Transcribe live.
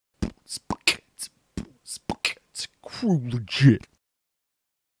Spaghetti, crew legit.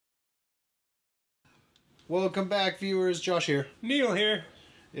 Welcome back, viewers. Josh here. Neil here.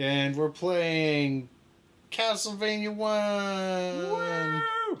 And we're playing Castlevania 1.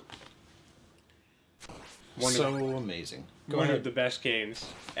 Woo! So amazing. Go One ahead. of the best games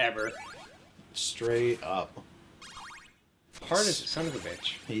ever. Straight up. Hard as a son of a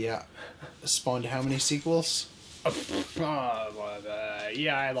bitch. Yeah. Spawned how many sequels?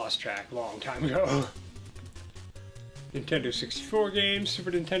 Yeah, I lost track a long time ago. Nintendo 64 games,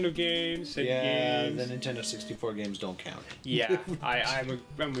 Super Nintendo games, Sega Yeah, games. the Nintendo 64 games don't count. Yeah,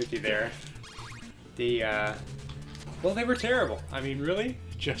 I'm with you there. Well, they were terrible. I mean, really?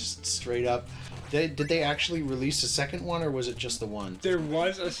 Just straight up. Did they actually release a second one, or was it just the one? There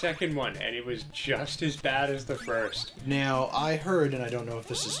was a second one, and it was just as bad as the first. Now, I heard, and I don't know if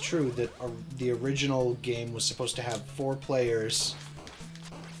this is true, that the original game was supposed to have 4 players.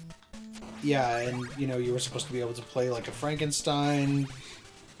 Yeah, and, you know, you were supposed to be able to play like a Frankenstein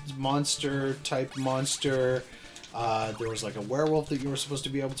monster-type monster. There was like a werewolf that you were supposed to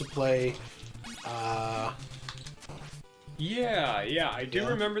be able to play. Yeah, I do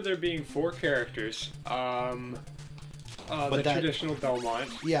remember there being 4 characters. The traditional Belmont.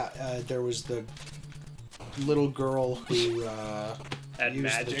 Yeah, there was the little girl who Had used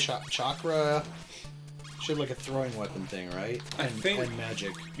magic. the chakra. She had like a throwing weapon thing, right? I think- and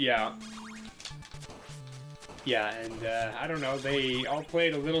magic. Yeah. Yeah, and I don't know, they all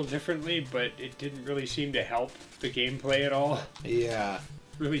played a little differently, but it didn't really seem to help the gameplay at all. Yeah.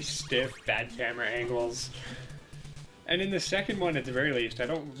 Really stiff, bad camera angles. And in the second one, at the very least, I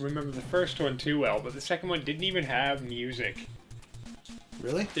don't remember the first one too well, but the second one didn't even have music.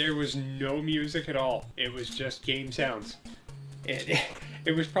 Really? There was no music at all. It was just game sounds.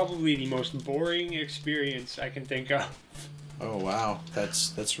 It was probably the most boring experience I can think of. Oh wow,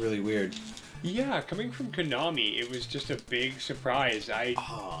 that's really weird. Yeah, coming from Konami, it was just a big surprise.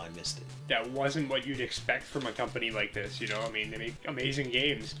 Oh, I missed it. That wasn't what you'd expect from a company like this, you know? I mean, they make amazing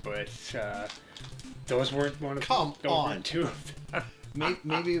games, but those weren't one of Come those on. weren't two of them.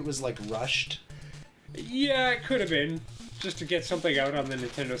 Maybe it was like rushed. Yeah, it could have been. Just to get something out on the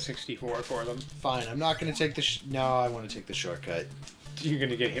Nintendo 64 for them. Fine, I'm not gonna take the. No, I want to take the shortcut. You're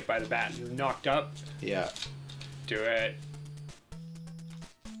gonna get hit by the bat and knocked up. Yeah. Do it.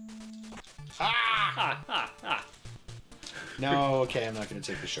 Ah! No, okay, I'm not gonna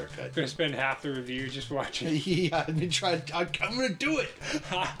take the shortcut. Gonna spend half the review just watching. Yeah, I've been trying. I'm gonna do it.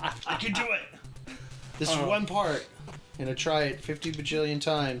 I can do it. This one part. I'm gonna try it 50 bajillion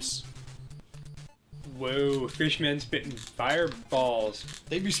times. Whoa, Fishman spitting fireballs.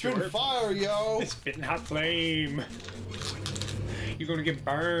 They be spitting fire, yo. Spitting hot flame. You're gonna get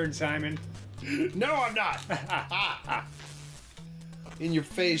burned, Simon. No, I'm not. In your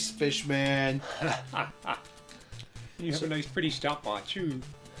face, fish man. You have a nice, pretty stopwatch, too.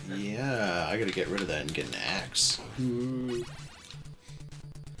 Yeah, I gotta get rid of that and get an axe. Ooh.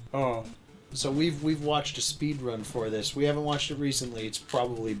 Oh. So we've watched a speed run for this. We haven't watched it recently. It's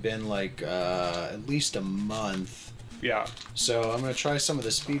probably been like at least a month. Yeah. So I'm gonna try some of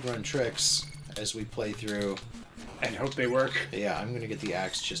the speed run tricks as we play through. And hope they work. Yeah, I'm gonna get the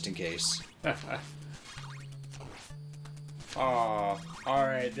axe just in case. Oh,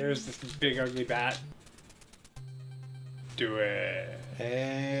 alright, there's this big ugly bat. Do it.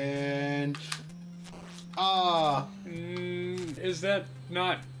 And Is that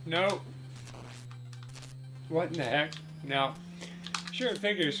not... No. What in the heck? No. Sure, it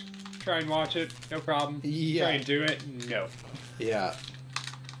figures. Try and watch it, no problem. Yeah. Try and do it, no. yeah.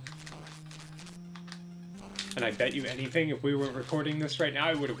 And I bet you anything, if we weren't recording this right now,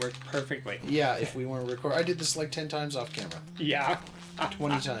 it would have worked perfectly. Yeah, if we weren't recording. I did this like 10 times off camera. Yeah.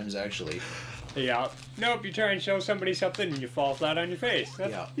 20 times, actually. Yeah. Nope, you try and show somebody something and you fall flat on your face.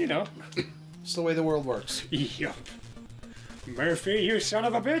 That's, Yeah. You know. It's the way the world works. Yup. Murphy, you son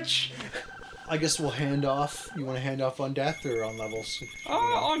of a bitch! I guess we'll hand off. You want to hand off on death or on levels?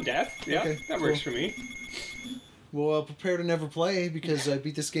 On death. Yeah, Okay, that works for me. Well, prepare to never play because I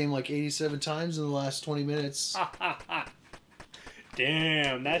beat this game like 87 times in the last 20 minutes.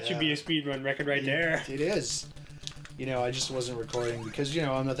 Damn, that should be a speedrun record right there. It is. You know, I just wasn't recording because, you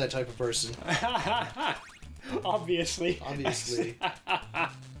know, I'm not that type of person. Obviously. Obviously.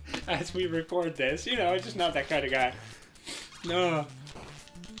 As we record this, you know, just not that kind of guy. No.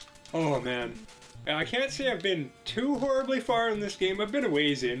 Oh, man. I can't say I've been too horribly far in this game. I've been a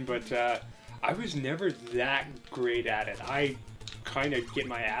ways in, but I was never that great at it. I kind of get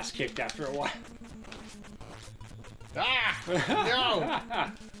my ass kicked after a while.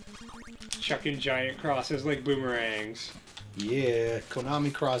 Ah! No! Chucking giant crosses like boomerangs. Yeah,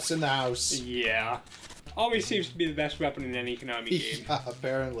 Konami Cross in the house. Yeah. Always seems to be the best weapon in any Konami game. Yeah,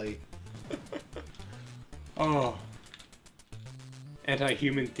 apparently. Oh.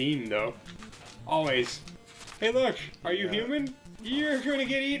 Anti-human theme, though. Always. Hey, look! Are you human? You're gonna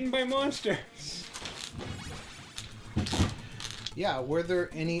get eaten by monsters! Yeah, were there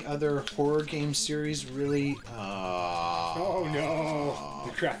any other horror game series really? Oh no!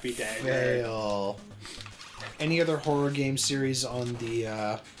 The crappy dagger. Fail. Any other horror game series on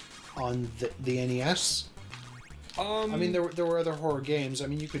the NES? I mean, there were other horror games. I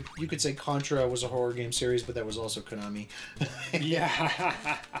mean, you could say Contra was a horror game series, but that was also Konami. Yeah.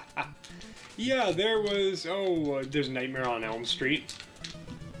 Yeah, there was. Oh, there's Nightmare on Elm Street.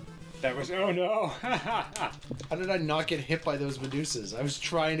 That was. Oh no! How did I not get hit by those Medusas? I was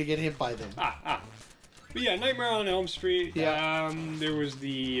trying to get hit by them. But yeah, Nightmare on Elm Street. Yeah. There was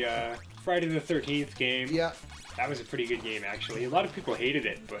the Friday the 13th game. Yeah. That was a pretty good game, actually. A lot of people hated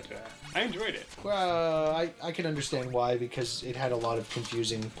it, but I enjoyed it. Well, I can understand why, because it had a lot of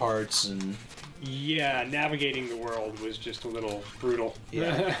confusing parts and... Yeah, navigating the world was just a little brutal.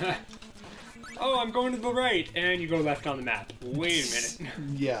 Yeah. Oh, I'm going to the right, and you go left on the map. Wait a minute.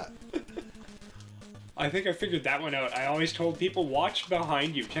 Yeah. I think I figured that one out. I always told people, watch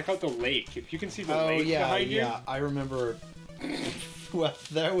behind you. Check out the lake. If you can see the lake behind you. Yeah, I remember... Well,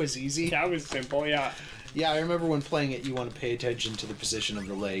 that was easy. That was simple, yeah. Yeah, I remember when playing it, you want to pay attention to the position of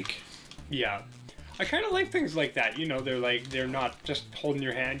the lake. Yeah. I kind of like things like that. You know, they're not just holding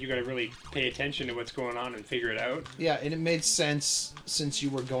your hand. You got to really pay attention to what's going on and figure it out. Yeah, and it made sense since you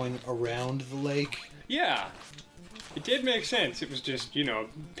were going around the lake. Yeah. It did make sense. It was just, you know,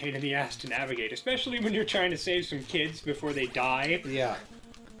 pain in the ass to navigate, especially when you're trying to save some kids before they die. Yeah.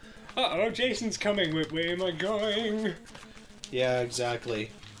 Uh-oh, Jason's coming. Where am I going? Yeah,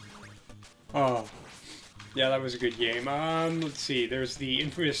 exactly. Oh. Yeah, that was a good game. Let's see. There's the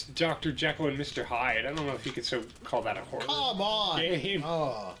infamous Dr. Jekyll and Mr. Hyde. I don't know if you could call that a horror Come on! game.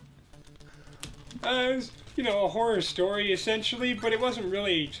 Oh. It was, you know, a horror story, essentially, but it wasn't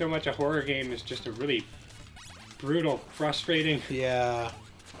really so much a horror game as just a really brutal, frustrating... Yeah.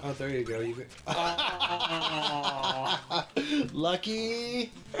 Oh, there you go. Lucky!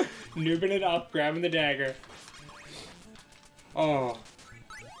 Noobing it up, grabbing the dagger. Oh.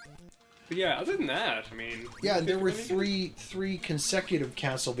 But yeah, other than that, I mean... Yeah, there were three consecutive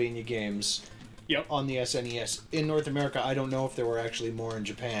Castlevania games on the SNES. In North America, I don't know if there were actually more in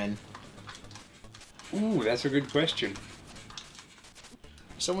Japan. Ooh, that's a good question.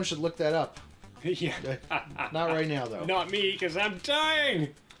 Someone should look that up. Yeah. Not right now, though. Not me, because I'm dying!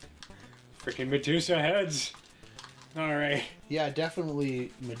 Freaking Medusa heads. Alright. Yeah,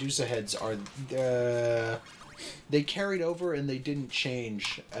 definitely Medusa heads are... they carried over and they didn't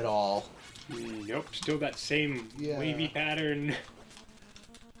change at all. Nope, still that same wavy pattern.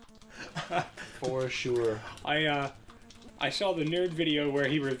 For sure. I saw the nerd video where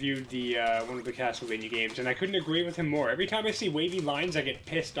he reviewed the one of the Castlevania games, and I couldn't agree with him more. Every time I see wavy lines, I get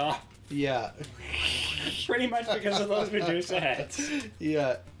pissed off. Yeah. Pretty much because of those Medusa heads.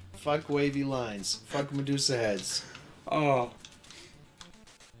 Yeah. Fuck wavy lines. Fuck Medusa heads. Oh.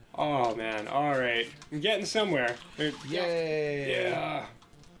 Oh, man. Alright. I'm getting somewhere. Yay! Yeah.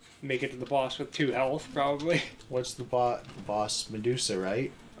 Make it to the boss with 2 health, probably. What's the boss? Medusa,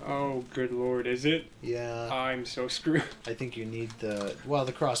 right? Oh, good lord, is it? Yeah. I'm so screwed. I think you need the... Well,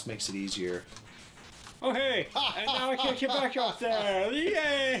 the cross makes it easier. Oh, hey! And now I can't get back up there!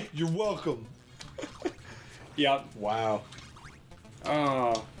 Yay! You're welcome! Yep. Wow.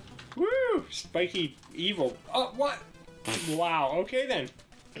 Oh. Woo! Spiky evil. Oh, what? Wow, okay then.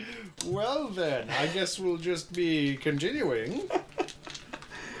 Well then, I guess we'll just be continuing.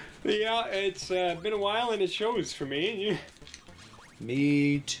 Yeah, it's been a while and it shows for me.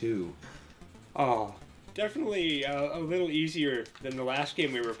 Me too. Oh, definitely a little easier than the last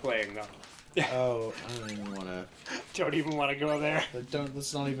game we were playing, though. Oh, I don't even want to. Don't even want to go there.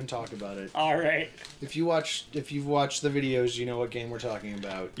 Let's not even talk about it. All right. If you've watched the videos, you know what game we're talking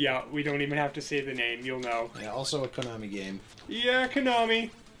about. Yeah, we don't even have to say the name. You'll know. Yeah, also a Konami game. Yeah, Konami.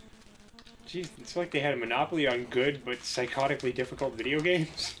 Jeez, it's like they had a monopoly on good but psychotically difficult video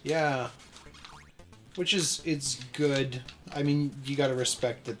games. Yeah. Which is, it's good. I mean, you gotta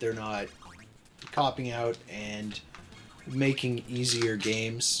respect that they're not copying out and making easier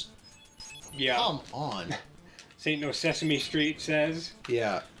games. Yeah. Come on. This ain't no Sesame Street says.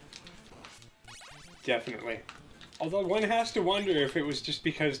 Yeah. Definitely. Although one has to wonder if it was just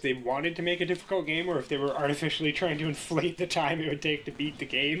because they wanted to make a difficult game or if they were artificially trying to inflate the time it would take to beat the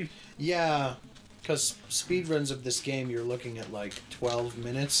game. Yeah, because speedruns of this game, you're looking at like 12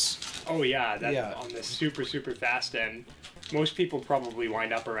 minutes. Oh yeah, that's on the super, super fast end. Most people probably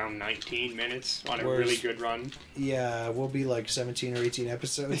wind up around 19 minutes on a Whereas- really good run. Yeah, we'll be like 17 or 18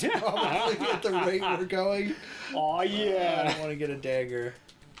 episodes Yeah. probably at the rate we're going. Oh I yeah. don't want to get a dagger.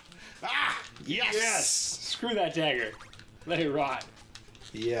 Ah! Yes! Yes. Screw that dagger. Let it rot.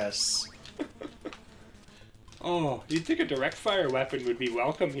 Yes. Oh, you'd think a direct fire weapon would be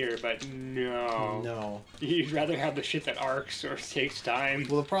welcome here, but no. No. You'd rather have the shit that arcs or takes time.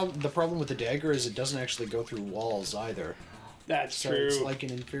 Well, the problem with the dagger is it doesn't actually go through walls either. That's So true. it's like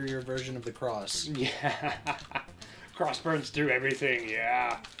an inferior version of the cross. Yeah. Cross burns through everything,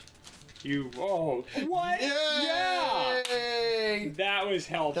 yeah. Oh, what? Yeah! Yay! That was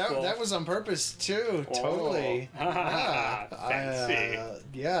helpful. That was on purpose too. Totally. Oh. Yeah. Fancy.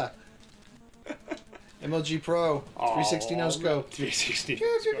 Yeah. MLG Pro 360 no scope. 360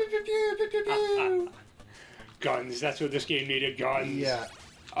 Pew, pew, pew, pew, pew, pew, pew. Guns. That's what this game needed. Guns. Yeah.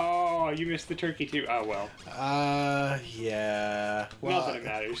 Oh, you missed the turkey too. Oh well. Yeah. Not Well, that it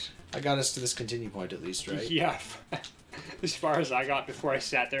matters. I got us to this continue point at least, right? Yeah. As far as I got before I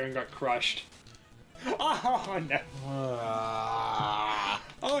sat there and got crushed. Oh no. Ah.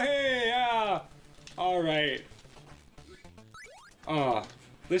 Oh hey, yeah. All right.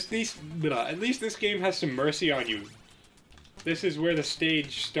 At least this game has some mercy on you. This is where the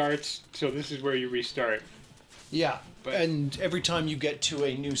stage starts, so this is where you restart. Yeah. But- And every time you get to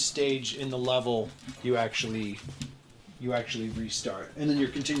a new stage in the level, you actually restart. And then your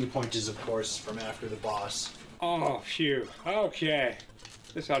continue point is, of course, from after the boss. Oh, phew. Okay.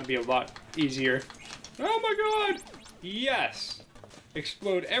 This ought to be a lot easier. Oh my god! Yes!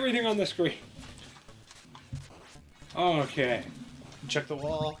 Explode everything on the screen. Okay. Check the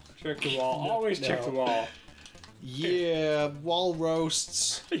wall. Check the wall. Always check no. the wall. Yeah, wall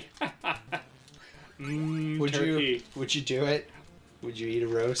roasts. Turkey. Would you do it? Would you eat a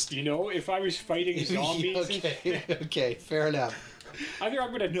roast? You know, if I was fighting zombies, Okay, okay, fair enough. either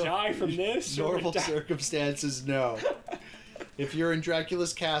I'm gonna die from this or Normal die. circumstances, no. If you're in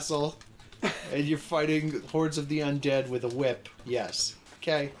Dracula's castle and you're fighting hordes of the undead with a whip, yes.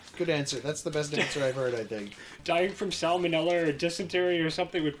 Okay, good answer. That's the best answer I've heard, I think. Dying from salmonella or dysentery or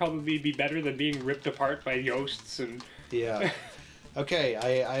something would probably be better than being ripped apart by ghosts and... Yeah. Okay,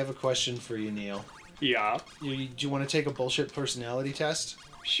 I have a question for you, Neil. Yeah. Do you want to take a bullshit personality test?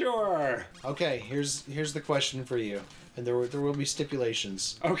 Sure. Okay, here's the question for you, and there will be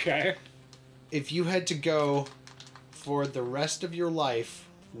stipulations. Okay. If you had to go for the rest of your life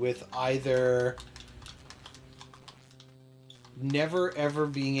with either never ever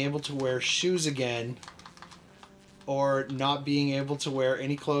being able to wear shoes again or not being able to wear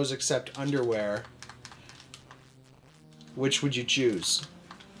any clothes except underwear, which would you choose?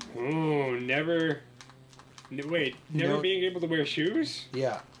 Oh, never... Wait, never No. being able to wear shoes?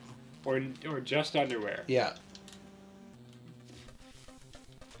 Yeah, Or just underwear? yeah.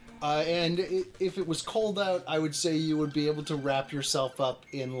 And if it was cold out, I would say you would be able to wrap yourself up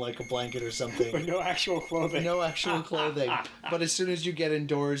in like a blanket or But something. no actual clothing. No actual clothing. But as soon as you get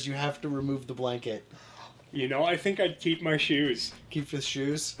indoors, you have to remove the blanket. You know, I think I'd keep my shoes. Keep the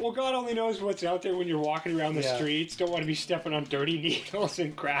shoes. Well, God only knows what's out there when you're walking around the Yeah. streets. Don't want to be stepping on dirty needles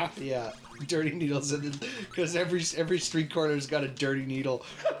and crap. Yeah, dirty needles, because every street corner's got a dirty needle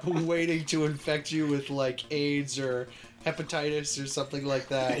waiting to infect you with like AIDS or hepatitis or something like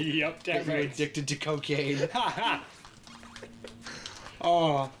that. Yep, If that's you're right. addicted to cocaine.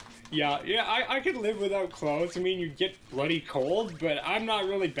 Oh, yeah, I could live without clothes. I mean, you get bloody cold, but I'm not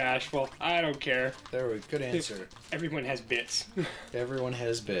really bashful. I don't care. There we go. Good answer. Everyone has bits. Everyone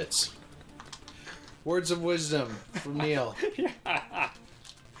has bits. Words of wisdom from Neil. I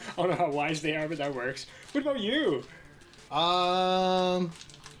don't know how wise they are, but that works. What about you? I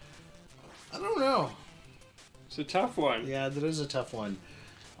don't know. It's a tough one. Yeah, that is a tough one.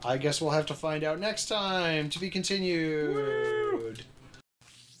 I guess we'll have to find out next time. To be continued. Woo!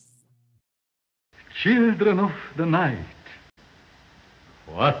 Children of the night,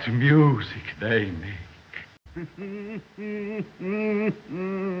 what music they make.